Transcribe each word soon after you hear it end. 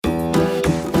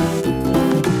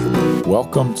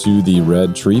Welcome to the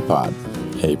Red Tree Pod,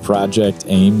 a project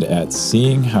aimed at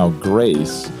seeing how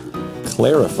grace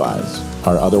clarifies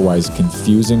our otherwise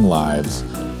confusing lives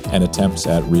and attempts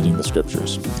at reading the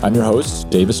scriptures. I'm your host,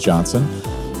 Davis Johnson,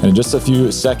 and in just a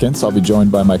few seconds, I'll be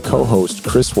joined by my co-host,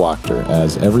 Chris Wachter,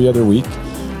 as every other week,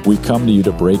 we come to you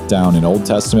to break down an Old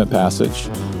Testament passage,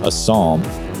 a psalm,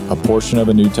 a portion of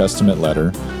a New Testament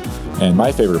letter, and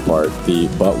my favorite part, the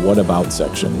But What About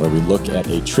section, where we look at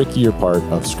a trickier part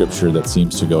of Scripture that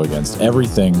seems to go against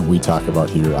everything we talk about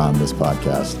here on this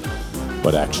podcast,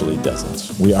 but actually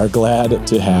doesn't. We are glad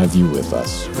to have you with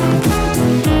us.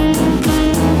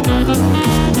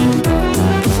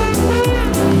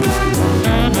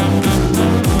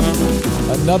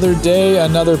 Another day,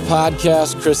 another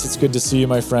podcast. Chris, it's good to see you,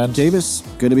 my friend. Davis,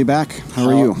 good to be back. How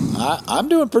are you? I'm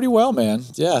doing pretty well, man.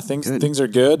 Yeah, things are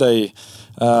good.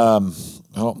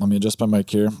 Let me adjust my mic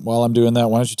here. While I'm doing that,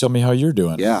 why don't you tell me how you're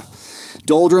doing? Yeah.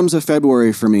 Doldrums of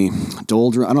February for me. I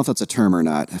don't know if that's a term or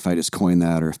not, if I just coined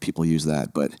that or if people use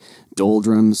that, but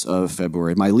doldrums of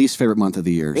February, my least favorite month of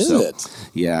the year. Is it?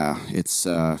 Yeah, it's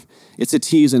a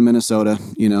tease in Minnesota,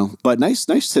 but nice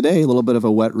today, a little bit of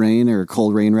a wet rain or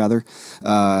cold rain rather,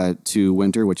 to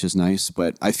winter, which is nice.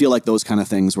 But I feel like those kind of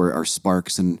things are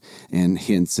sparks and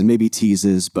hints and maybe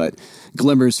teases, but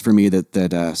glimmers for me that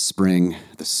the spring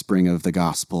of the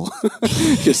gospel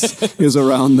is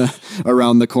around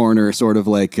the corner, sort of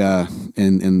like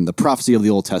in the prophecy of the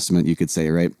Old Testament, you could say,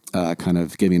 right? Kind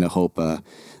of giving a hope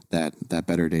that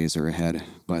better days are ahead.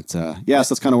 But so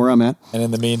that's kind of where I'm at. And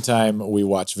in the meantime, we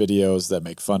watch videos that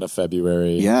make fun of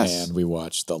February. Yes. And we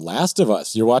watch The Last of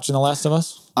Us. You're watching The Last of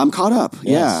Us? I'm caught up.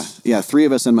 Yes. Yeah. 3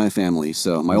 of us in my family.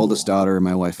 So my oldest daughter,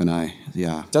 my wife, and I.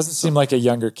 Yeah. Doesn't seem like a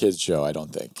younger kid's show, I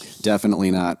don't think.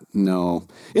 Definitely not. No.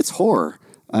 It's horror.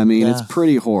 I mean, It's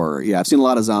pretty horror. Yeah, I've seen a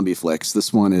lot of zombie flicks.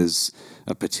 This one is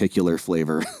a particular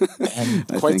flavor. And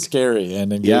quite scary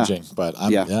and engaging. Yeah. But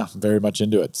I'm very much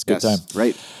into it. It's a good time.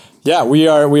 Right. Yeah, we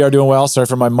are doing well. Sorry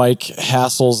for my mic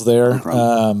hassles there.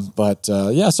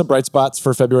 No some bright spots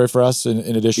for February for us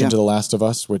in addition to The Last of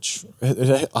Us, which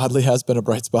oddly has been a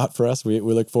bright spot for us. We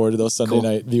look forward to those Sunday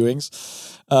night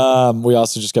viewings. We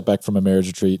also just got back from a marriage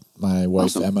retreat. My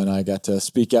wife, Emma, and I got to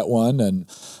speak at one, and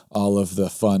all of the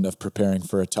fun of preparing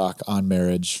for a talk on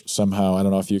marriage. Somehow, I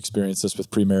don't know if you experience this with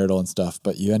premarital and stuff,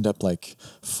 but you end up like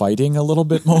fighting a little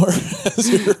bit more.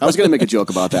 I was going to make a joke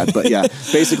about that, but yeah,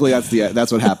 basically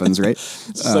that's what happens, right?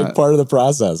 It's like part of the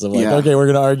process of okay, we're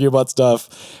going to argue about stuff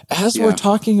as we're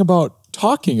talking about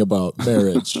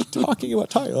marriage,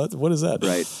 what is that?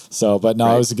 Right. So, but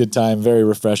no, It was a good time. Very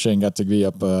refreshing. Got to be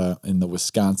up in the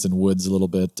Wisconsin woods a little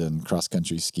bit and cross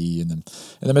country ski. And then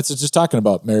in the midst of just talking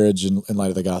about marriage in light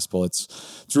of the gospel, it's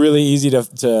really easy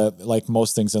to like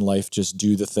most things in life, just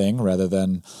do the thing rather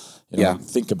than,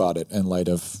 think about it in light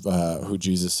of who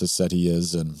Jesus has said he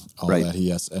is and all that he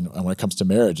has. And when it comes to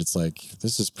marriage, it's like,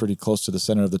 this is pretty close to the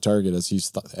center of the target as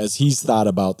he's thought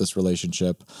about this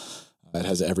relationship. It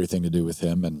has everything to do with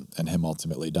him and him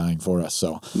ultimately dying for us.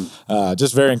 So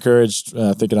just very encouraged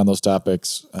thinking on those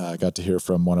topics. Got to hear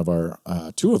from one of our,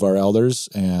 2 of our elders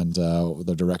and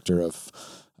the director of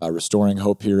Restoring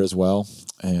Hope here as well.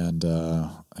 And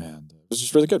it was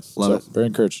just really good. Love it. Very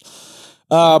encouraged.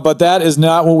 But that is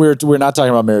not what we're not talking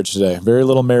about marriage today. Very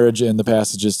little marriage in the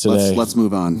passages today. Let's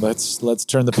move on. Let's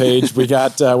turn the page. We're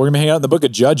gonna be hanging out in the book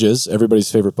of Judges, everybody's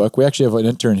favorite book. We actually have an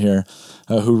intern here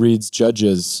who reads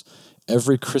Judges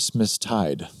every Christmas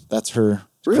tide. That's her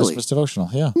Christmas devotional.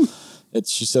 Yeah.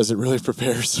 She says it really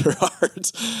prepares her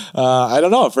heart. I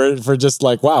don't know, for just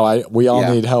like, wow, we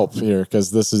all need help here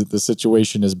because the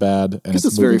situation is bad. Because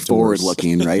it's very forward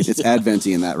looking, right? It's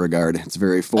Adventy in that regard. It's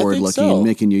very forward looking,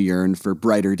 making you yearn for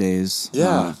brighter days.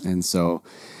 Yeah. And so,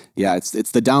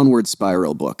 it's the downward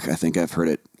spiral book. I think I've heard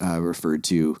it referred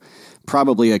to.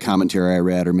 Probably a commentary I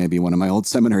read or maybe one of my old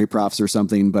seminary profs or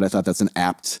something, but I thought that's an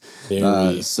apt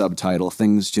subtitle.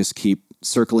 Things just keep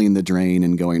circling the drain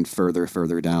and going further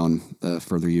down the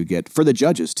further you get. For the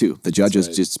judges, too. The judges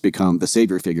just become, the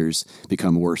savior figures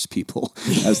become worse people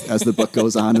as the book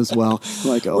goes on as well.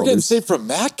 Like, we're getting saved from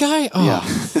that guy? Oh.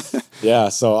 Yeah. Yeah,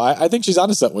 so I think she's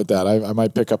onto something with that. I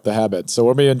might pick up the habit. So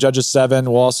we'll be in Judges 7.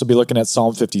 We'll also be looking at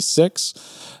Psalm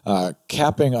 56,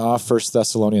 capping off 1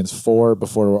 Thessalonians 4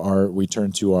 before we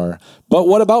turn to our But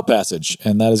What About passage.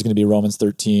 And that is going to be Romans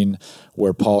 13,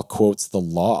 where Paul quotes the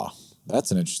law.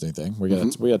 That's an interesting thing. We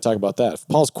got to talk about that. If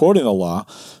Paul's quoting the law,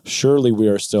 surely we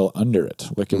are still under it.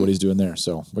 Look at what he's doing there.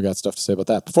 So we got stuff to say about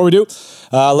that. Before we do,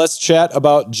 let's chat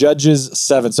about Judges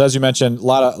 7. So as you mentioned, a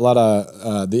lot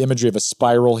of the imagery of a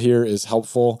spiral here is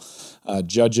helpful.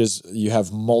 Judges, you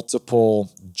have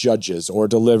multiple judges or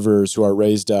deliverers who are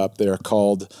raised up. They are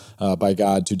called by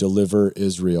God to deliver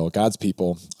Israel, God's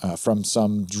people, from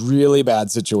some really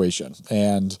bad situation.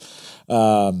 And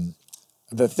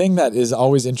the thing that is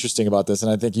always interesting about this,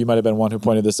 and I think you might have been one who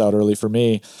pointed this out early for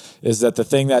me, is that the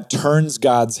thing that turns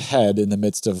God's head in the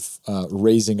midst of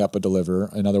raising up a deliverer,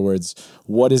 in other words,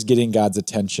 what is getting God's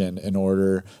attention in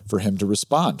order for him to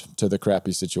respond to the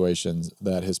crappy situations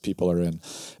that his people are in?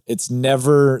 It's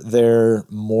never their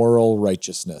moral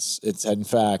righteousness. It's, in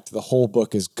fact, the whole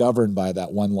book is governed by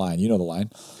that one line. You know the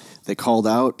line. They called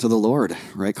out to the Lord,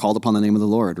 right? Called upon the name of the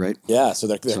Lord, right? Yeah, so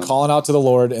they're calling out to the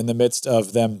Lord in the midst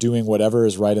of them doing whatever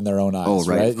is right in their own eyes. Oh,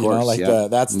 right, of course,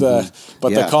 that's the.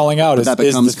 But the calling out is that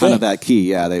becomes the kind thing. of that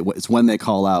key. Yeah, it's when they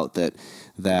call out that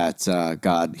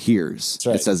God hears.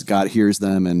 Right. It says God hears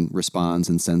them and responds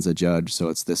and sends a judge. So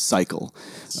it's this cycle,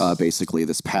 basically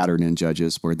this pattern in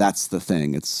Judges where that's the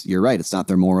thing. You're right. It's not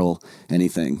their moral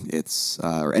anything. It's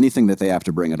or anything that they have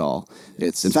to bring at all.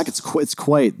 It's in fact it's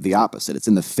quite the opposite. It's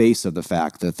in the face of the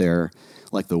fact that they're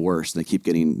like the worst. They keep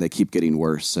getting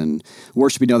worse and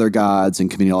worshiping other gods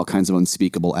and committing all kinds of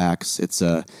unspeakable acts. It's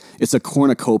a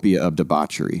cornucopia of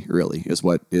debauchery, really, is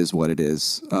what it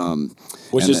is.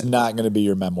 Which is not going to be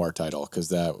your memoir title,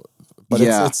 but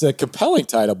yeah. it's a compelling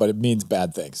title, but it means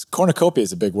bad things. Cornucopia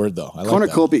is a big word, though. I like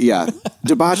cornucopia, yeah.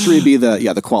 Debauchery be the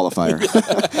qualifier.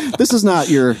 This is not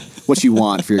what you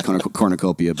want for your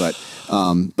cornucopia, but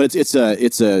it's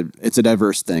a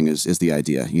diverse thing is the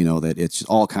idea. You know, that it's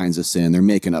all kinds of sin. They're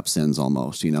making up sins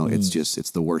almost. You know,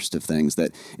 it's the worst of things.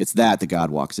 That God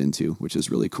walks into, which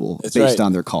is really cool. That's based right.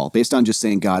 on their call, based on just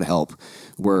saying, God help,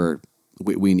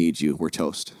 we need you. We're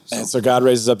toast. And so God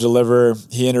raises up deliverer.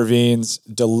 He intervenes,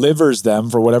 delivers them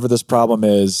for whatever this problem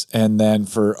is. And then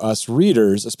for us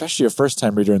readers, especially a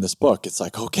first-time reader in this book, it's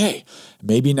like, okay,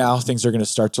 maybe now things are going to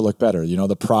start to look better. You know,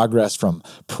 the progress from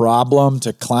problem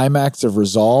to climax of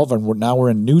resolve, and now we're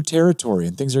in new territory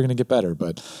and things are going to get better.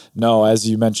 But no, as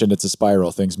you mentioned, it's a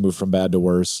spiral. Things move from bad to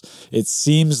worse. It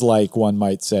seems like one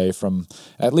might say, from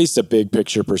at least a big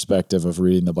picture perspective of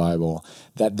reading the Bible,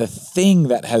 that the thing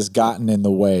that has gotten in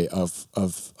the way of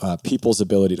people's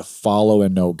ability to follow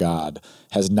and know God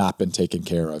has not been taken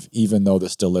care of, even though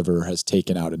this deliverer has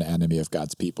taken out an enemy of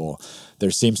God's people. There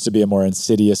seems to be a more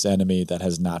insidious enemy that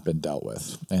has not been dealt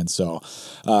with. And so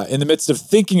in the midst of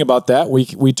thinking about that,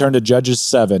 we turn to Judges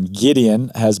 7.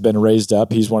 Gideon has been raised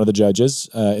up. He's one of the judges.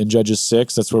 In Judges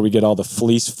 6, that's where we get all the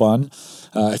fleece fun.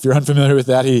 If you're unfamiliar with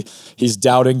that, he's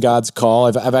doubting God's call.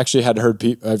 I've actually heard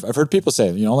people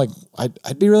say, you know, like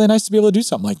I'd be really nice to be able to do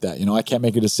something like that. You know, I can't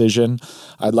make a decision.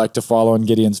 I'd like to follow in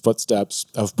Gideon's footsteps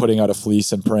of putting out a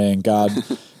fleece and praying, God,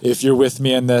 if you're with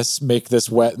me in this, make this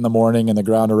wet in the morning and the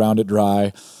ground around it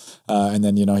dry. And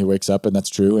then, you know, he wakes up and that's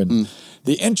true. And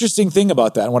the interesting thing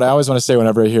about that, and what I always want to say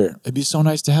whenever I hear, it'd be so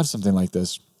nice to have something like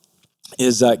this,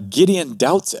 is Gideon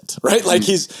doubts it, right? Like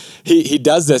he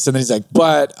does this and then he's like,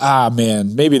 but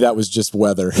man, maybe that was just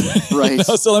weather. Right. You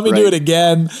know? So let me do it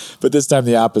again. But this time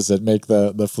the opposite, make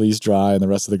the fleece dry and the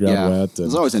rest of the ground wet.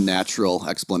 There's always a natural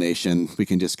explanation. We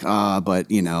can just,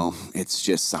 but you know, it's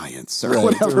just science or Right,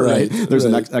 whatever, right? There's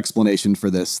right. an explanation for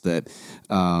this that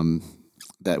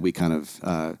we kind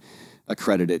of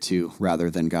accredit it to rather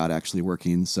than God actually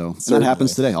working. So that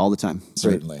happens today all the time.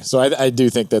 Certainly. Right? So I do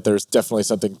think that there's definitely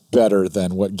something better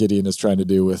than what Gideon is trying to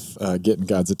do with getting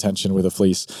God's attention with a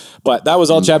fleece. But that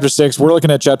was all chapter 6. We're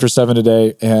looking at chapter 7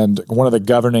 today. And one of the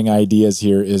governing ideas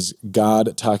here is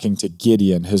God talking to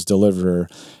Gideon, his deliverer,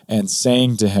 and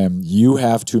saying to him, you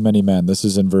have too many men. This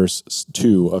is in verse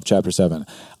 2 of chapter 7.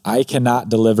 I cannot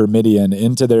deliver Midian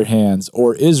into their hands,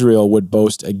 or Israel would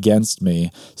boast against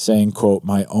me, saying, quote,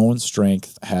 my own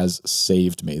strength has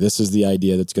saved me. This is the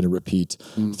idea that's going to repeat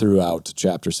throughout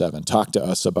chapter 7. Talk to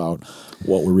us about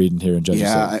what we're reading here in Judges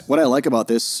 7. What I like about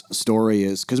this story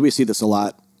is, because we see this a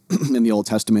lot in the Old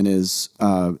Testament, is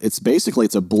it's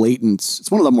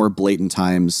one of the more blatant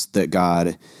times that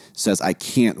God says, I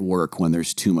can't work when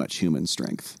there's too much human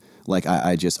strength. Like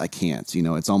I can't, you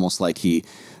know, it's almost like he,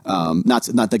 not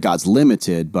that God's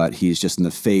limited, but he's just in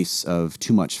the face of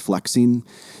too much flexing,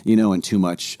 you know, and too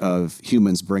much of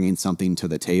humans bringing something to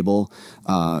the table.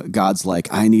 God's like,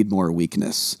 I need more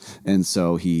weakness. And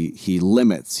so he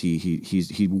limits,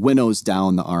 he winnows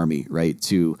down the army, right,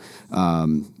 to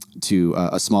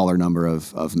a smaller number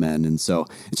of men. And so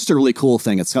it's just a really cool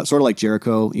thing. It's sort of like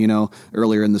Jericho, you know,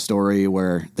 earlier in the story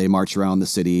where they march around the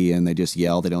city and they just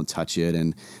yell, they don't touch it.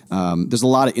 And there's a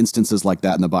lot of instances like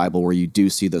that in the Bible where you do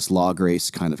see this law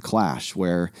grace kind of clash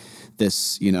where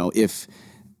this, you know, if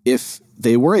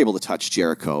they were able to touch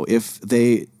Jericho, if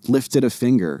they lifted a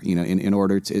finger, in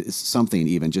order to something,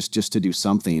 even just to do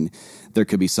something, there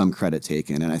could be some credit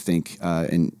taken. And I think,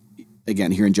 and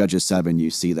again, here in Judges 7,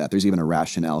 you see that there's even a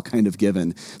rationale kind of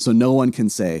given. So no one can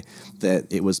say that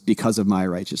it was because of my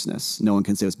righteousness. No one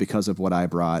can say it was because of what I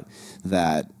brought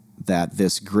that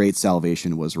this great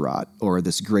salvation was wrought, or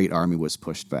this great army was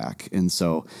pushed back. And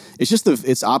so it's just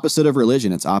it's opposite of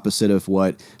religion. It's opposite of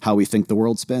how we think the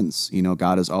world spins.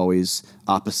 God is always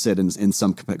opposite in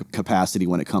some capacity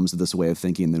when it comes to this way of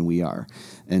thinking than we are.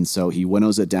 And so he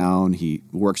winnows it down. He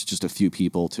works just a few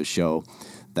people to show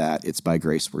that it's by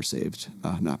grace we're saved,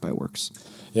 not by works.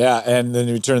 Yeah, and then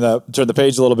we turn the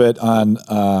page a little bit on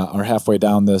or halfway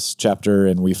down this chapter,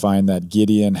 and we find that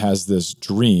Gideon has this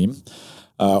dream.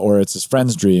 Or it's his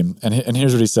friend's dream. And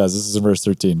here's what he says. This is in verse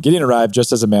 13. Gideon arrived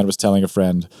just as a man was telling a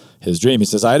friend his dream. He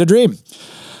says, I had a dream.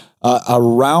 A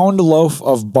round loaf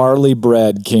of barley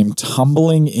bread came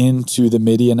tumbling into the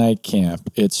Midianite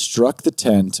camp. It struck the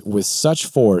tent with such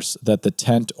force that the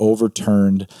tent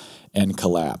overturned and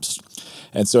collapsed.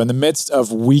 And so in the midst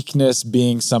of weakness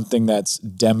being something that's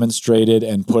demonstrated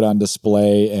and put on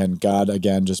display, and God,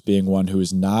 again, just being one who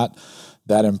is not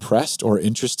that impressed or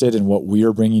interested in what we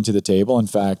are bringing to the table. In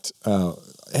fact,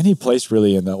 any place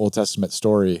really in the Old Testament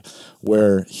story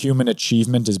where human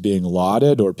achievement is being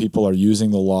lauded, or people are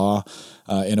using the law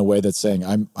in a way that's saying,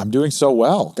 I'm doing so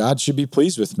well, God should be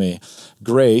pleased with me.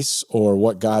 Grace, or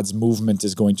what God's movement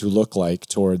is going to look like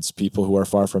towards people who are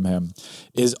far from him,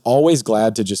 is always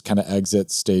glad to just kind of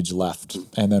exit stage left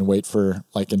and then wait for,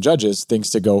 like in Judges, things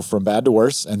to go from bad to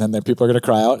worse. And then people are going to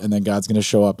cry out, and then God's going to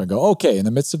show up and go, okay, in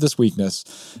the midst of this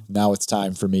weakness, now it's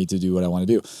time for me to do what I want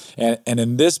to do. And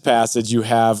in this passage, you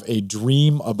have a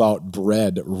dream about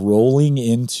bread rolling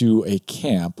into a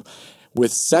camp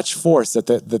with such force that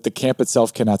the camp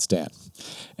itself cannot stand.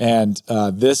 And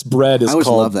this bread is I always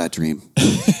called... love that dream.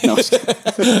 No,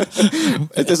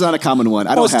 it's not a common one.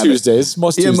 I don't most have Tuesdays. it.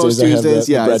 Most Tuesdays I have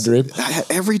the bread dream.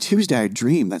 Every Tuesday I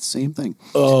dream that same thing.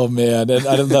 Oh, man.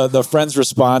 And the friend's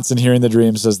response in hearing the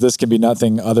dream says, this can be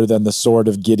nothing other than the sword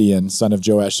of Gideon, son of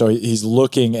Joash. So he's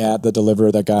looking at the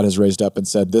deliverer that God has raised up and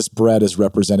said, this bread is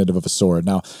representative of a sword.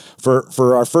 Now,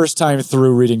 for our first time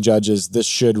through reading Judges, this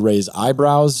should raise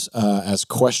eyebrows as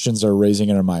questions are raising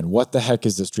in our mind. What the heck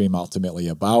is this dream ultimately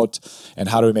about? And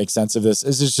how do we make sense of this?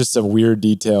 This is just a weird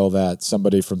detail that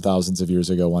somebody from thousands of years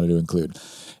ago wanted to include.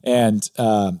 And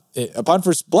upon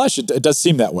first blush, it does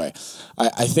seem that way.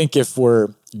 I think if we're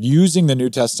using the New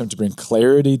Testament to bring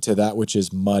clarity to that which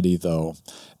is muddy, though,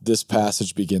 this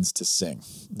passage begins to sing.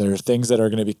 There are things that are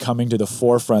going to be coming to the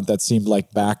forefront that seem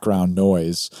like background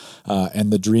noise,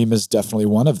 and the dream is definitely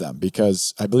one of them,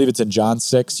 because I believe it's in John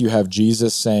 6, you have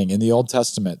Jesus saying in the Old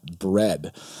Testament,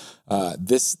 bread.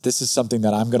 This is something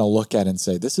that I'm going to look at and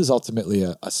say, this is ultimately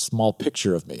a small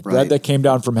picture of me. Right. Bread that came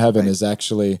down from heaven is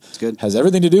actually, has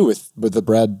everything to do with the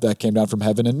bread that came down from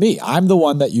heaven and me. I'm the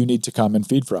one that you need to come and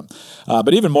feed from.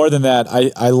 But even more than that,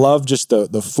 I love just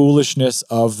the foolishness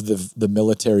of the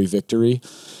military victory.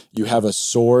 You have a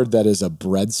sword that is a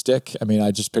breadstick. I mean,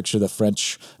 I just picture the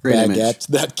French baguette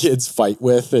that kids fight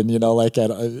with. And, like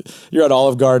you're at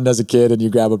Olive Garden as a kid and you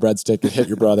grab a breadstick and hit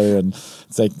your brother. And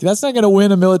it's like, that's not going to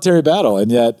win a military battle. And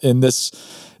yet in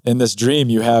this dream,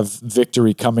 you have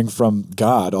victory coming from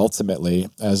God ultimately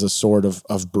as a sword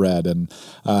of bread. And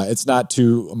it's not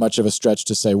too much of a stretch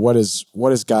to say, what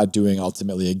is God doing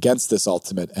ultimately against this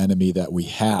ultimate enemy that we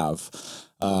have?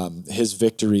 His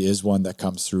victory is one that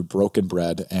comes through broken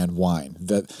bread and wine.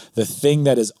 The thing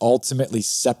that is ultimately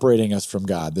separating us from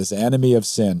God, this enemy of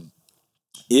sin,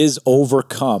 is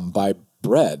overcome by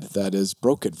bread that is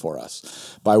broken for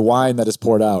us, by wine that is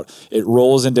poured out. It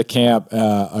rolls into camp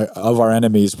of our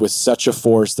enemies with such a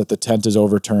force that the tent is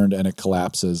overturned and it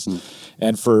collapses.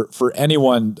 And for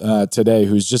anyone today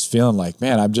who's just feeling like,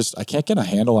 man, I can't get a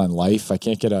handle on life. I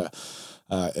can't get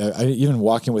I've even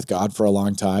walking with God for a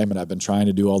long time, and I've been trying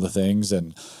to do all the things.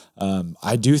 And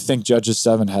I do think Judges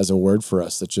 7 has a word for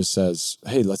us that just says,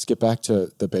 hey, let's get back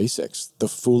to the basics. The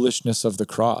foolishness of the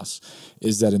cross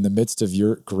is that in the midst of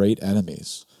your great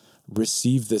enemies,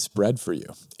 receive this bread for you.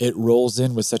 It rolls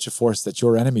in with such a force that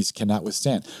your enemies cannot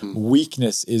withstand.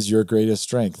 Weakness is your greatest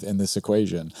strength in this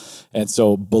equation. And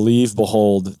so believe,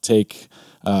 behold, take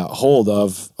hold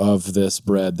of this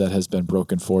bread that has been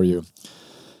broken for you.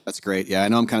 That's great. Yeah, I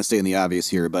know I'm kind of stating the obvious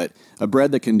here, but a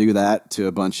bread that can do that to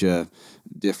a bunch of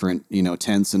different,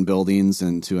 tents and buildings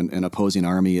and to an opposing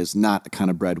army is not the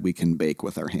kind of bread we can bake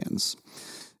with our hands.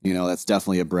 That's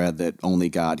definitely a bread that only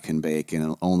God can bake,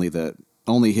 and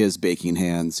only his baking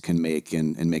hands can make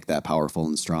and make that powerful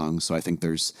and strong. So I think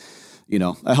there's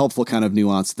a helpful kind of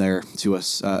nuance there to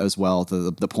us as well.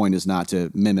 The point is not to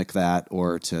mimic that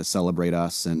or to celebrate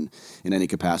us and in any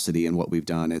capacity in what we've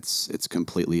done. It's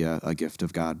completely a gift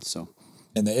of God. So.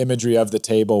 And the imagery of the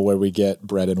table where we get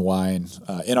bread and wine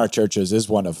in our churches is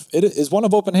one of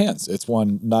open hands. It's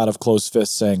one not of closed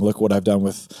fists saying, "Look what I've done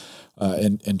with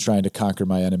in trying to conquer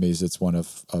my enemies." It's one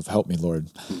of "Help me, Lord."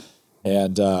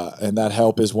 And that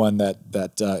help is one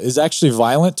that is actually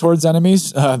violent towards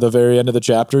enemies. The very end of the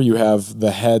chapter, you have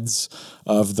the heads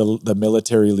of the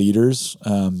military leaders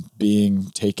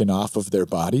being taken off of their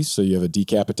bodies. So you have a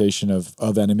decapitation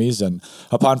of enemies. And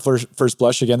upon first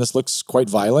blush, again, this looks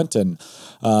quite violent. And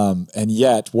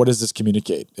yet, what does this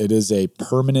communicate? It is a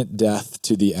permanent death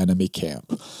to the enemy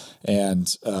camp.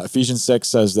 And Ephesians 6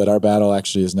 says that our battle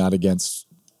actually is not against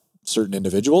certain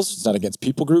individuals. It's not against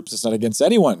people groups. It's not against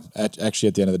anyone. Actually,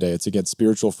 at the end of the day, it's against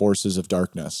spiritual forces of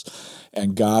darkness.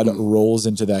 And God rolls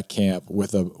into that camp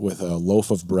with a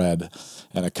loaf of bread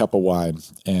and a cup of wine,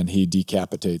 and he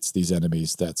decapitates these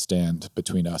enemies that stand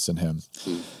between us and him.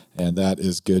 And that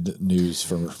is good news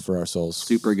for our souls.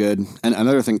 Super good. And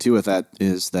another thing too with that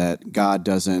is that God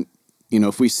doesn't,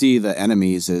 if we see the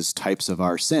enemies as types of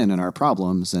our sin and our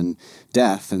problems and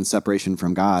death and separation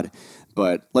from God,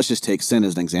 but let's just take sin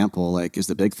as an example, is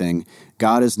the big thing.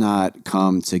 God has not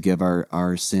come to give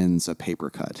our sins a paper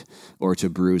cut or to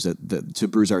bruise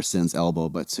our sin's elbow,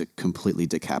 but to completely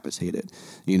decapitate it.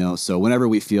 So whenever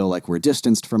we feel like we're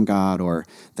distanced from God or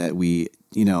that we,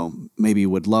 maybe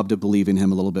would love to believe in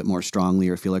him a little bit more strongly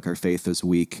or feel like our faith is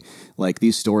weak,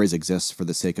 these stories exist for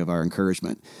the sake of our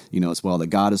encouragement, as well, that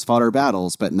God has fought our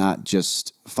battles, but not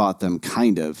just fought them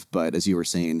kind of, but as you were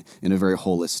saying, in a very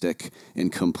holistic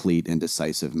and complete and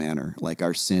decisive manner.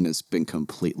 Our sin has been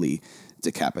completely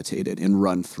decapitated and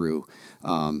run through.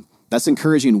 That's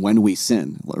encouraging when we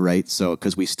sin, right? So,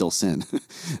 because we still sin,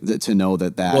 to know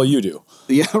that. Well, you do.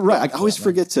 Yeah, right. I always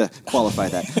forget to qualify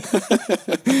that.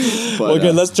 But,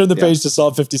 good. Let's turn the page to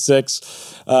Psalm 56.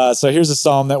 So here's a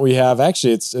psalm that we have.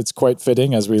 Actually, it's quite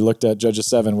fitting as we looked at Judges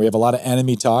 7. We have a lot of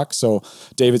enemy talk. So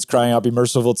David's crying out, "Be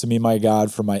merciful to me, my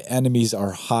God, for my enemies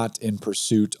are hot in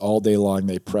pursuit. All day long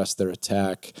they press their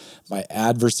attack. My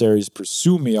adversaries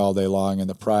pursue me all day long, and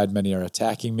the pride many are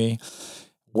attacking me.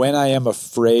 When I am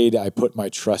afraid, I put my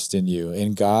trust in you.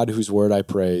 In God, whose word I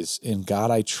praise. In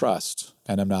God I trust,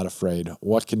 and am not afraid.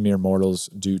 What can mere mortals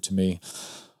do to me?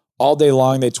 All day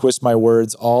long they twist my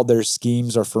words. All their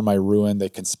schemes are for my ruin. They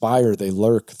conspire, they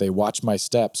lurk, they watch my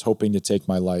steps, hoping to take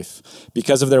my life.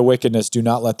 Because of their wickedness, do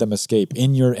not let them escape.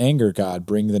 In your anger, God,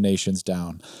 bring the nations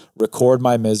down. Record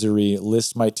my misery,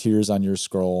 list my tears on your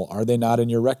scroll. Are they not in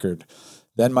your record?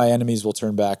 Then my enemies will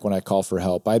turn back when I call for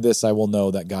help. By this I will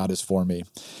know that God is for me.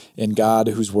 In God,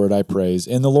 whose word I praise.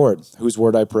 In the Lord, whose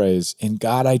word I praise. In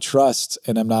God I trust,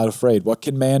 and am not afraid. What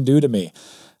can man do to me?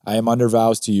 I am under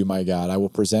vows to you, my God. I will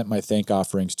present my thank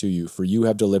offerings to you, for you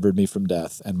have delivered me from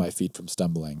death and my feet from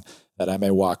stumbling, that I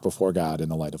may walk before God in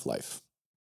the light of life."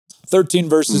 13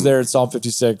 verses there in Psalm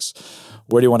 56.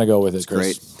 Where do you want to go with it,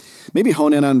 Chris? Great. Maybe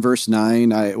hone in on verse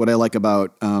 9. What I like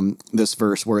about this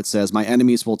verse where it says, "My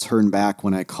enemies will turn back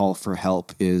when I call for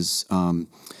help," is in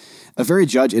a very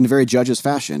Judges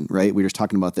fashion, right? We were just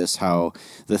talking about this, how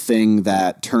the thing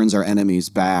that turns our enemies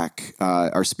back,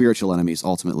 our spiritual enemies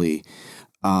ultimately,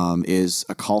 is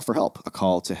a call for help, a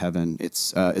call to heaven.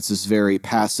 It's this very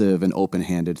passive and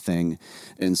open-handed thing.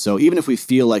 And so even if we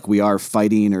feel like we are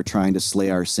fighting or trying to slay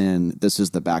our sin, this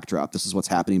is the backdrop. This is what's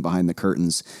happening behind the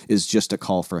curtains, is just a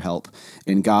call for help.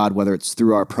 And God, whether it's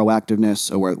through our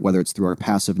proactiveness or whether it's through our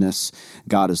passiveness,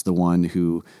 God is the one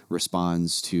who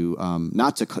responds to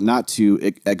not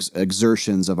to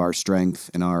exertions of our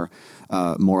strength and our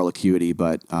moral acuity,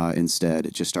 but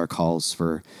instead just our calls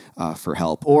for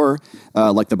help. Or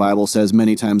like the Bible says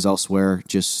many times elsewhere,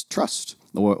 just trust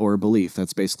or belief.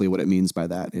 That's basically what it means by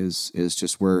that. Is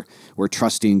just we're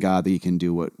trusting God that He can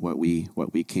do what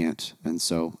we can't. And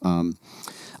so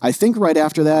I think right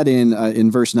after that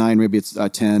in verse 9, maybe it's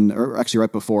 10, or actually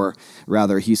right before,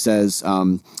 rather, he says,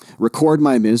 "Record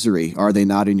my misery. Are they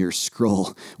not in your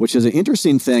scroll?" Which is an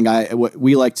interesting thing. What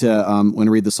we like to, when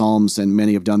we read the Psalms, and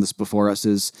many have done this before us,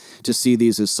 is to see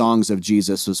these as songs of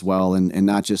Jesus as well, and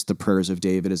not just the prayers of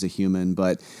David as a human,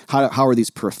 but how are these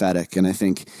prophetic? And I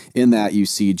think in that you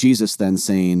see Jesus then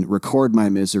saying, "Record my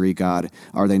misery, God.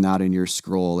 Are they not in your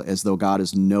scroll?" As though God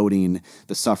is noting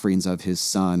the sufferings of His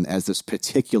Son as this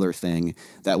particular thing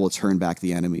that will turn back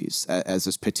the enemies, as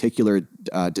this particular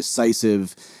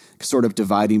decisive sort of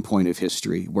dividing point of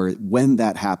history where when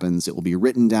that happens, it will be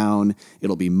written down,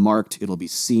 it'll be marked, it'll be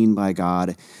seen by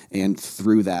God, and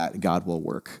through that, God will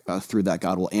work. Through that,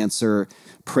 God will answer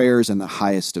prayers in the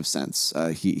highest of sense.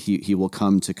 He will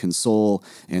come to console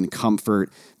and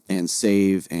comfort and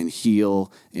save and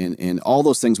heal, and all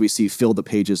those things we see fill the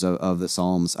pages of the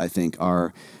Psalms, I think,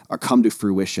 are come to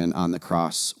fruition on the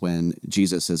cross when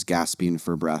Jesus is gasping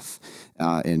for breath,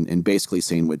 and basically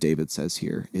saying what David says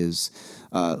here is,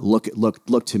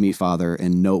 look to me, Father,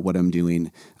 and note what I'm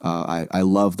doing. I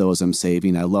love those I'm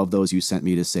saving. I love those you sent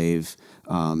me to save.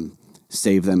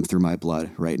 Save them through my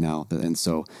blood right now. And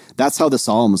so that's how the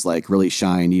Psalms like really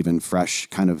shine even fresh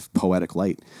kind of poetic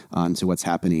light onto what's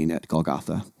happening at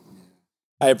Golgotha.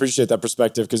 I appreciate that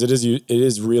perspective because it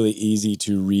is really easy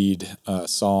to read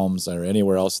Psalms or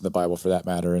anywhere else in the Bible for that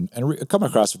matter and come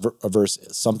across a verse,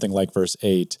 something like verse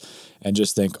 8, and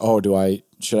just think, oh,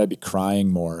 should I be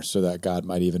crying more so that God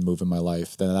might even move in my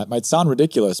life? Then that might sound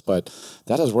ridiculous, but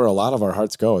that is where a lot of our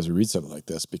hearts go as we read something like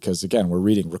this, because again, we're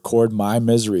reading, record my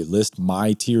misery, list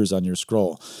my tears on your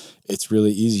scroll. It's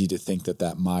really easy to think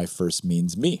that my first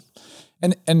means me.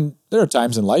 And there are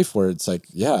times in life where it's like,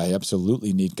 yeah, I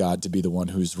absolutely need God to be the one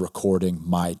who's recording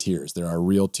my tears. There are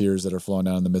real tears that are flowing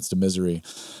down in the midst of misery.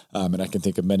 And I can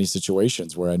think of many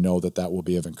situations where I know that will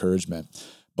be of encouragement.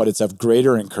 But it's of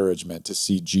greater encouragement to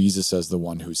see Jesus as the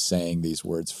one who's saying these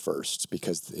words first,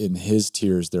 because in his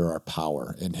tears there are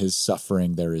power. In his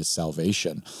suffering there is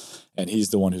salvation. And he's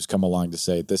the one who's come along to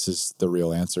say, this is the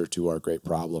real answer to our great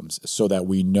problems, so that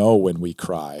we know when we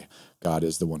cry, God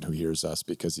is the one who hears us,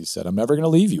 because he said, I'm never going to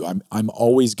leave you. I'm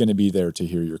always going to be there to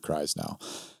hear your cries now.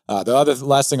 The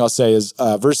last thing I'll say is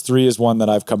verse 3 is one that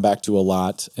I've come back to a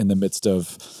lot in the midst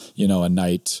of, a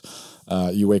night.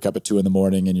 You wake up at 2 a.m.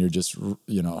 and you're just,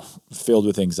 filled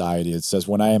with anxiety. It says,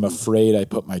 when I am afraid, I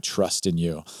put my trust in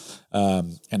you.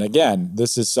 And again,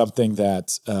 this is something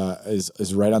that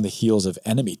is right on the heels of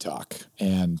enemy talk.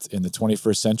 And in the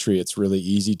 21st century, it's really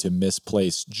easy to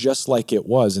misplace, just like it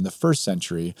was in the first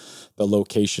century, the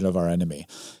location of our enemy.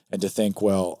 And to think,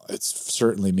 well, it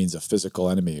certainly means a physical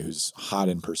enemy who's hot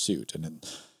in pursuit. And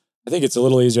I think it's a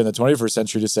little easier in the 21st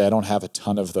century to say I don't have a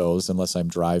ton of those unless I'm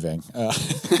driving.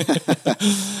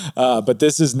 But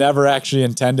this is never actually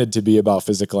intended to be about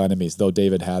physical enemies, though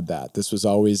David had that. This was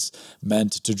always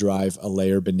meant to drive a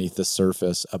layer beneath the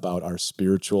surface about our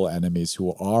spiritual enemies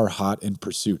who are hot in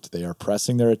pursuit. They are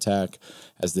pressing their attack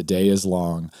as the day is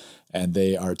long, and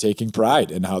they are taking pride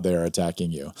in how they are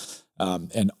attacking you.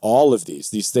 And all of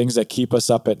these things that keep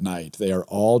us up at night, they are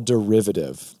all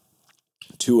derivative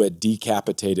to a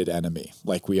decapitated enemy,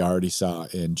 like we already saw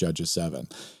in Judges 7.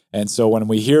 And so when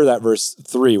we hear that verse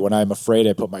 3, when I'm afraid,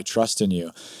 I put my trust in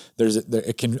you,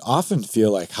 it can often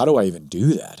feel like, how do I even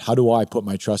do that? How do I put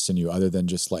my trust in you other than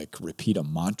just like repeat a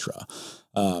mantra?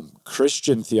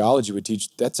 Christian theology would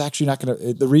teach that's actually not going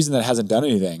to, the reason that hasn't done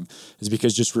anything is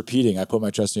because just repeating, I put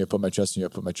my trust in you, I put my trust in you, I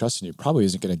put my trust in you, probably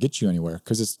isn't going to get you anywhere,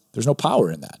 because there's no power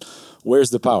in that. Where's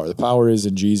the power? The power is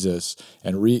in Jesus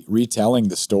and retelling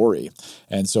the story.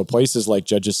 And so places like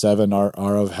Judges 7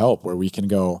 are of help, where we can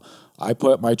go, I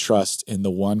put my trust in the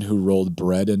one who rolled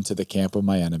bread into the camp of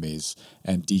my enemies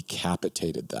and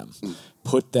decapitated them,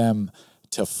 put them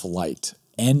to flight,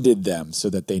 ended them so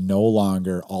that they no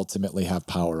longer ultimately have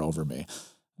power over me.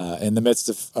 In the midst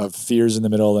of fears in the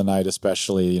middle of the night,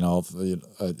 especially,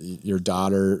 your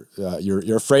daughter,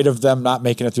 you're afraid of them not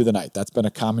making it through the night. That's been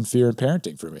a common fear in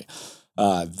parenting for me.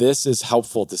 This is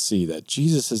helpful to see that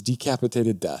Jesus has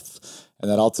decapitated death, and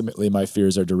that ultimately my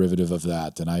fears are derivative of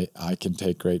that. And I can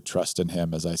take great trust in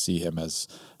him as I see him as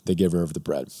the giver of the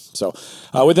bread. So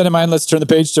with that in mind, let's turn the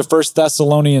page to 1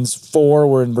 Thessalonians 4.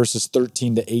 We're in verses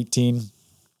 13 to 18.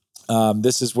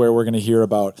 This is where we're going to hear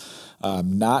about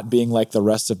not being like the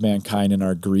rest of mankind in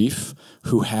our grief,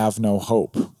 who have no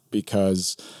hope.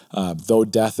 Because though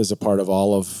death is a part of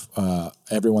all of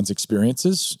everyone's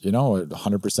experiences,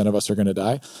 100% of us are going to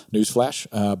die,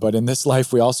 newsflash. But in this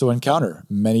life, we also encounter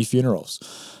many funerals.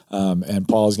 And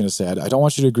Paul is going to say, I don't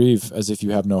want you to grieve as if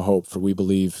you have no hope, for we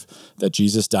believe that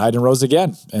Jesus died and rose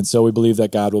again. And so we believe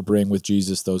that God will bring with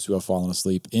Jesus those who have fallen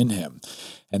asleep in him.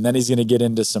 And then he's going to get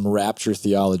into some rapture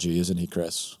theology, isn't he,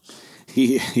 Chris?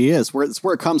 He is. It's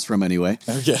where it comes from anyway.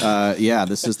 Okay.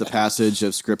 This is the passage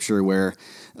of Scripture where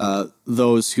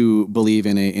those who believe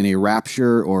in a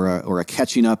rapture or a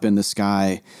catching up in the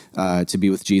sky to be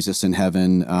with Jesus in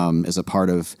heaven as a part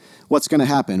of what's going to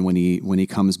happen when he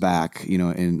comes back,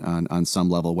 on some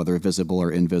level, whether visible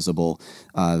or invisible,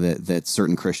 that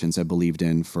certain Christians have believed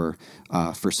in for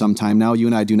some time now. You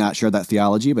and I do not share that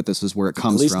theology, but this is where it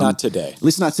comes from. At least not today. At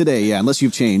least not today, yeah, unless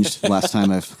you've changed last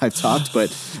time I've talked.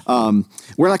 But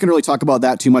we're not going to really talk about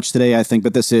that too much today, I think.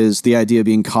 But this is the idea of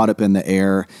being caught up in the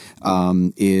air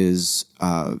is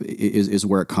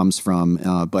where it comes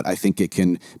from. But I think it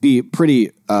can be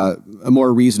pretty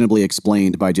more reasonably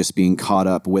explained by just being caught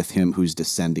up with him who's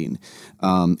descending.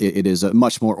 It is a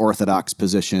much more orthodox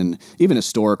position, even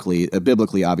historically,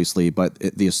 biblically, obviously, but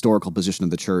the historical position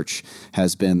of the church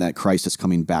has been that Christ is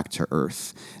coming back to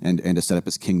earth and to set up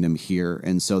his kingdom here.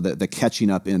 And so the catching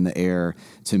up in the air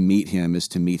to meet him is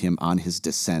to meet him on his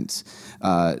descent,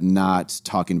 not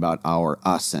talking about our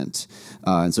ascent.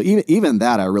 And so even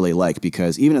that I really like,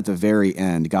 because even at the very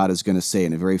end, God is going to say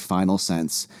in a very final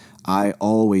sense, I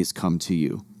always come to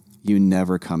you. You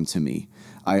never come to me.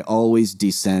 I always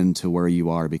descend to where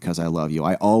you are because I love you.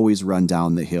 I always run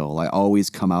down the hill. I always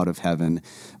come out of heaven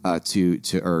to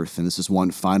earth. And this is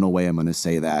one final way I'm going to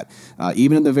say that.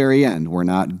 Even in the very end, we're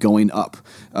not going up,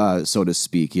 so to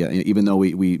speak. Yeah, even though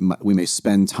we may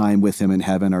spend time with him in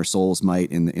heaven, our souls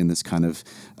might in this kind of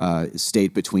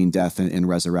state between death and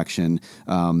resurrection.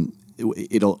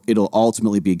 It'll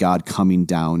ultimately be God coming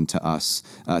down to us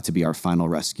to be our final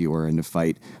rescuer and to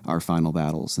fight our final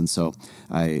battles. And so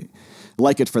I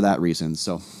like it for that reason.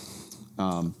 So,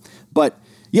 but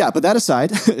that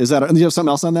aside, do you have something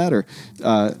else on that or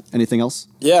anything else?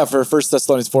 Yeah, for 1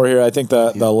 Thessalonians 4 here, I think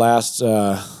the last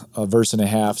a verse and a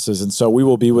half says, and so we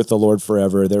will be with the Lord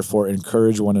forever. Therefore,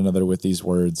 encourage one another with these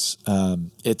words.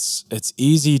 It's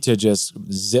easy to just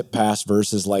zip past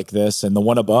verses like this and the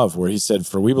one above where he said,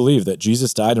 for we believe that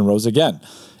Jesus died and rose again.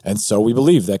 And so we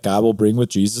believe that God will bring with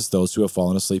Jesus those who have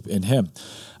fallen asleep in him.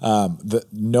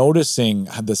 Noticing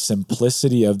the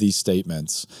simplicity of these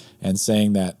statements and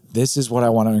saying that this is what I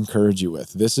want to encourage you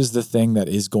with. This is the thing that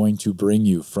is going to bring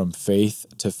you from faith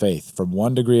to faith, from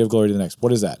one degree of glory to the next.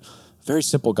 What is that? Very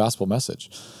simple gospel message.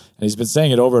 And he's been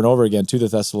saying it over and over again to the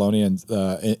Thessalonians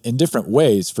in different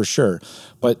ways, for sure.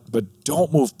 But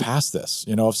don't move past this.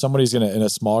 If somebody's going to, in a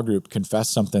small group,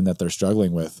 confess something that they're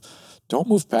struggling with, don't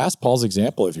move past Paul's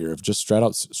example of just straight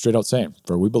out saying,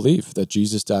 for we believe that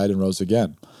Jesus died and rose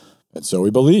again. And so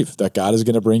we believe that God is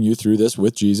going to bring you through this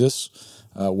with Jesus,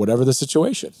 whatever the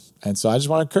situation. And so I just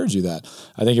want to encourage you that.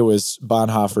 I think it was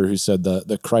Bonhoeffer who said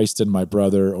the Christ in my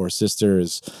brother or sister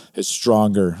is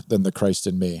stronger than the Christ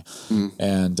in me.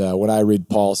 And when I read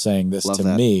Paul saying this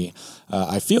me,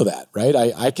 I feel that, right?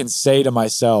 I can say to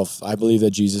myself, I believe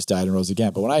that Jesus died and rose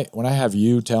again. But when I have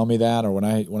you tell me that, or when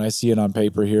I see it on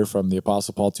paper here from the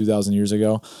Apostle Paul 2,000 years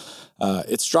ago,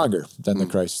 it's stronger than the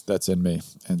Christ that's in me.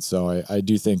 And so I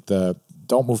do think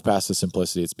don't move past the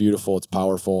simplicity. It's beautiful. It's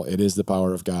powerful. It is the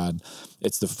power of God.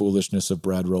 It's the foolishness of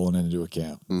bread rolling into a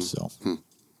camp. So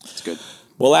that's good.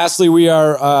 Well, lastly, we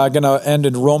are going to end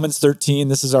in Romans 13.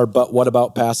 This is our But What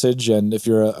About passage. And if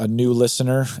you're a new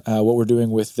listener, what we're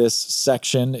doing with this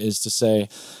section is to say,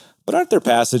 but aren't there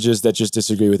passages that just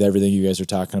disagree with everything you guys are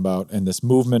talking about? And this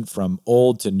movement from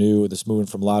old to new, this movement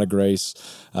from a lot of grace,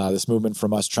 this movement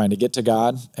from us trying to get to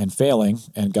God and failing,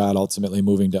 and God ultimately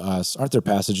moving to us. Aren't there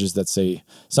passages that say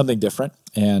something different?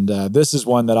 And this is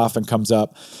one that often comes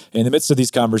up in the midst of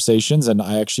these conversations. And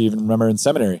I actually even remember in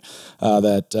seminary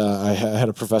that I had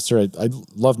a professor. I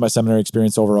loved my seminary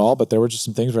experience overall, but there were just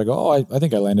some things where I go, I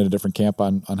think I landed in a different camp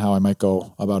on how I might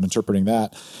go about interpreting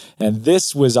that. And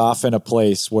this was often a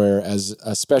place where,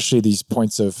 especially these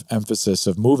points of emphasis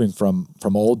of moving from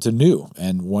old to new,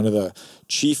 and one of the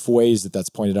chief ways that's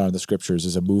pointed out in the scriptures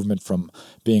is a movement from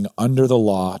being under the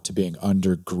law to being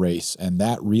under grace, and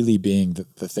that really being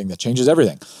the thing that changes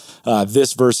everything.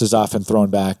 This verse is often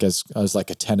thrown back as like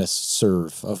a tennis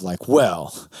serve of like,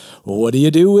 well, what do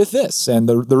you do with this? And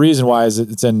the reason why is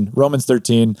it's in Romans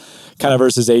 13, kind of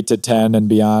verses 8 to 10 and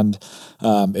beyond.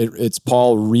 It's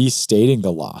Paul restating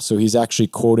the law. So he's actually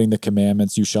quoting the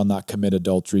commandments. You shall not commit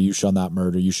adultery. You shall not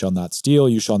murder. You shall not steal.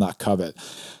 You shall not covet.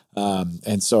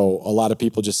 And so a lot of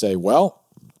people just say, well,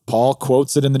 Paul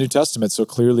quotes it in the New Testament, so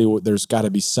clearly there's got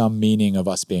to be some meaning of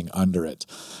us being under it.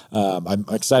 I'm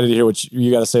excited to hear what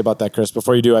you got to say about that, Chris.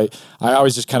 Before you do, I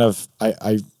always just kind of,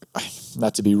 I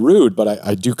not to be rude, but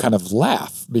I do kind of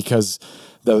laugh because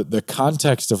the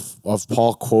context of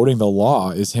Paul quoting the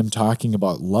law is him talking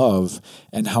about love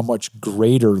and how much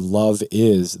greater love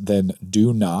is than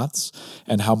do nots,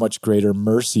 and how much greater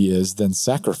mercy is than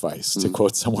sacrifice, to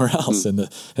quote somewhere else in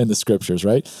the scriptures,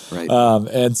 right? Right.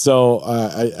 And so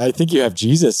I think you have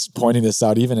Jesus pointing this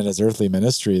out even in his earthly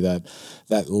ministry,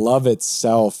 that love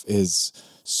itself is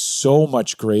so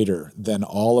much greater than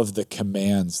all of the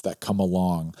commands that come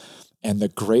along. And the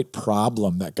great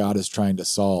problem that God is trying to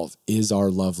solve is our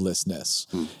lovelessness.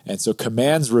 And so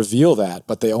commands reveal that,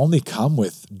 but they only come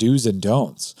with do's and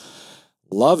don'ts.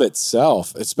 Love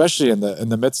itself, especially in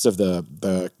the midst of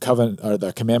the covenant or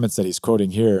the commandments that he's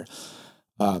quoting here,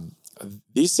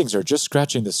 these things are just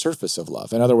scratching the surface of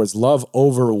love. In other words, love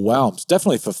overwhelms,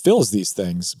 definitely fulfills these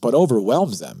things, but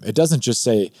overwhelms them. It doesn't just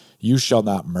say, you shall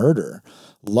not murder.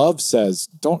 Love says,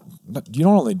 don't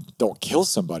kill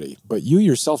somebody, but you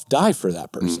yourself die for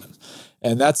that person.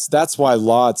 And that's why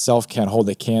law itself can't hold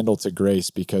a candle to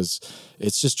grace, because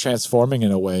it's just transforming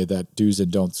in a way that do's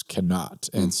and don'ts cannot.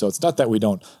 And so it's not that we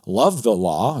don't love the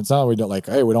law. It's not that we don't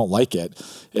like it.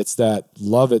 It's that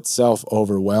love itself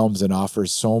overwhelms and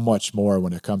offers so much more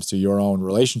when it comes to your own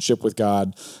relationship with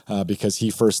God, because he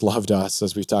first loved us,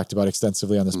 as we've talked about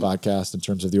extensively on this podcast in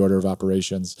terms of the order of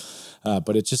operations.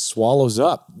 But it just swallows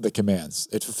up the commands.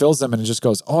 It fulfills them, and it just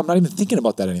goes, oh, I'm not even thinking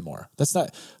about that anymore. That's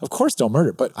not, of course, don't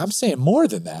murder, but I'm saying more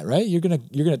than that, right? You're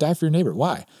gonna die for your neighbor.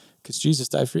 Why? Because Jesus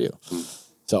died for you.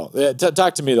 So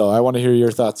talk to me, though. I want to hear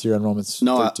your thoughts here on Romans 13.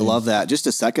 I love that. Just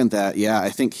to second that, I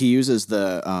think he uses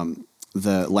the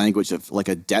language of like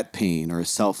a debt paying or a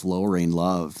self-lowering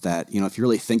love that, if you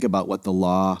really think about what the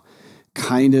law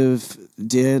kind of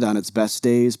did on its best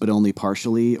days, but only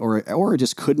partially, or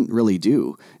just couldn't really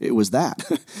do. It was that,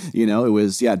 it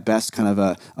was, at best kind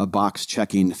of a box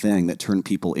checking thing that turned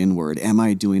people inward. Am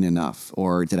I doing enough?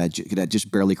 Or did I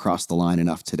just barely cross the line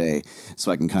enough today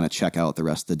so I can kind of check out the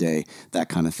rest of the day, that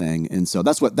kind of thing. And so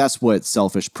that's what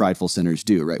selfish, prideful sinners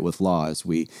do, right? With law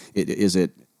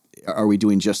are we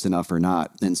doing just enough or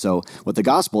not? And so what the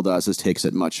gospel does is takes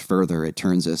it much further. It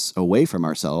turns us away from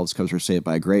ourselves because we're saved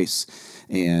by grace.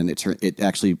 And it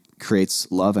actually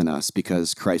creates love in us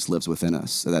because Christ lives within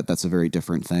us. So that's a very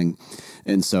different thing.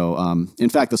 And so, in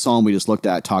fact, the psalm we just looked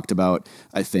at talked about,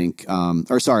 I think,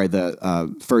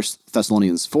 the 1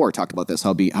 Thessalonians 4 talked about this,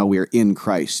 how we are in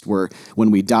Christ, where when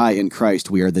we die in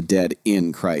Christ, we are the dead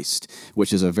in Christ,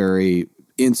 which is a very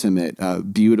intimate,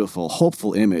 beautiful,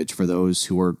 hopeful image for those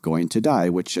who are going to die,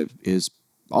 which is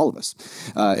all of us.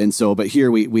 And so, but here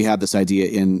we have this idea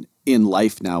in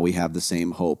life now, we have the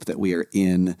same hope that we are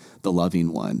in the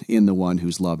loving one, in the one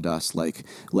who's loved us, like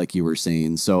you were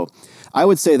saying. So I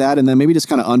would say that, and then maybe just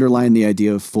kind of underline the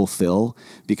idea of fulfill,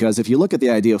 because if you look at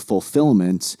the idea of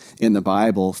fulfillment in the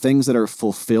Bible, things that are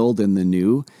fulfilled in the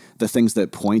new, the things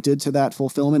that pointed to that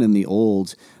fulfillment in the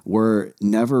old were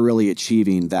never really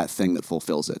achieving that thing that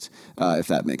fulfills it, if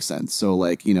that makes sense. So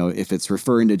if it's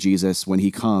referring to Jesus, when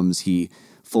he comes, he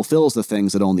fulfills the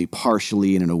things that only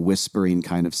partially and in a whispering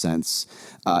kind of sense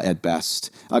at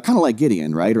best. Kind of like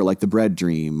Gideon, right? Or like the bread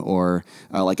dream, or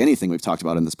like anything we've talked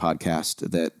about in this podcast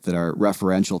that are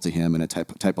referential to him in a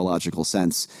typological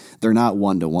sense. They're not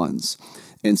one-to-ones.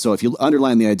 And so if you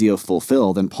underline the idea of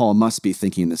fulfill, then Paul must be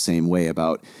thinking the same way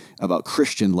about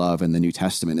Christian love in the New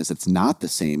Testament, as it's not the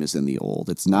same as in the Old.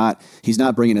 He's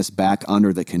not bringing us back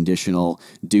under the conditional,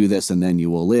 do this and then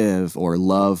you will live, or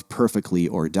love perfectly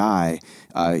or die.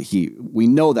 We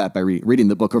know that by reading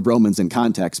the book of Romans in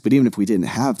context, but even if we didn't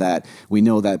have that, we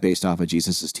know that based off of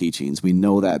Jesus' teachings. We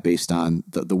know that based on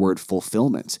the word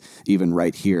fulfillment, even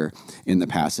right here in the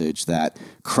passage, that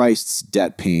Christ's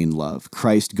debt-paying love,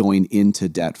 Christ going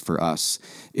into debt for us,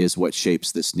 is what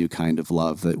shapes this new kind of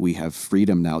love that we have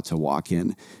freedom now to walk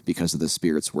in because of the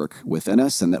Spirit's work within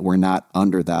us, and that we're not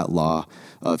under that law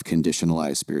of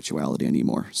conditionalized spirituality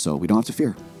anymore. So we don't have to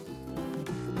fear.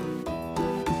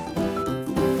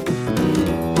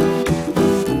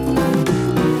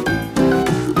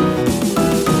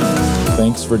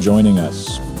 Thanks for joining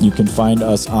us. You can find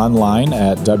us online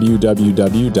at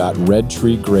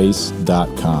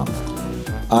www.redtreegrace.com.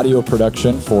 Audio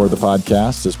production for the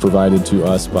podcast is provided to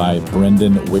us by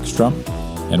Brendan Wickstrom,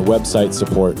 and website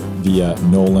support via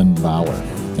Nolan Bauer.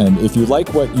 And if you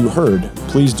like what you heard,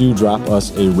 please do drop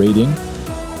us a rating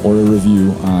or a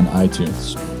review on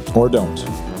iTunes. Or don't.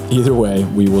 Either way,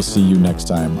 we will see you next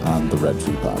time on the Red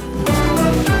Tree Pod.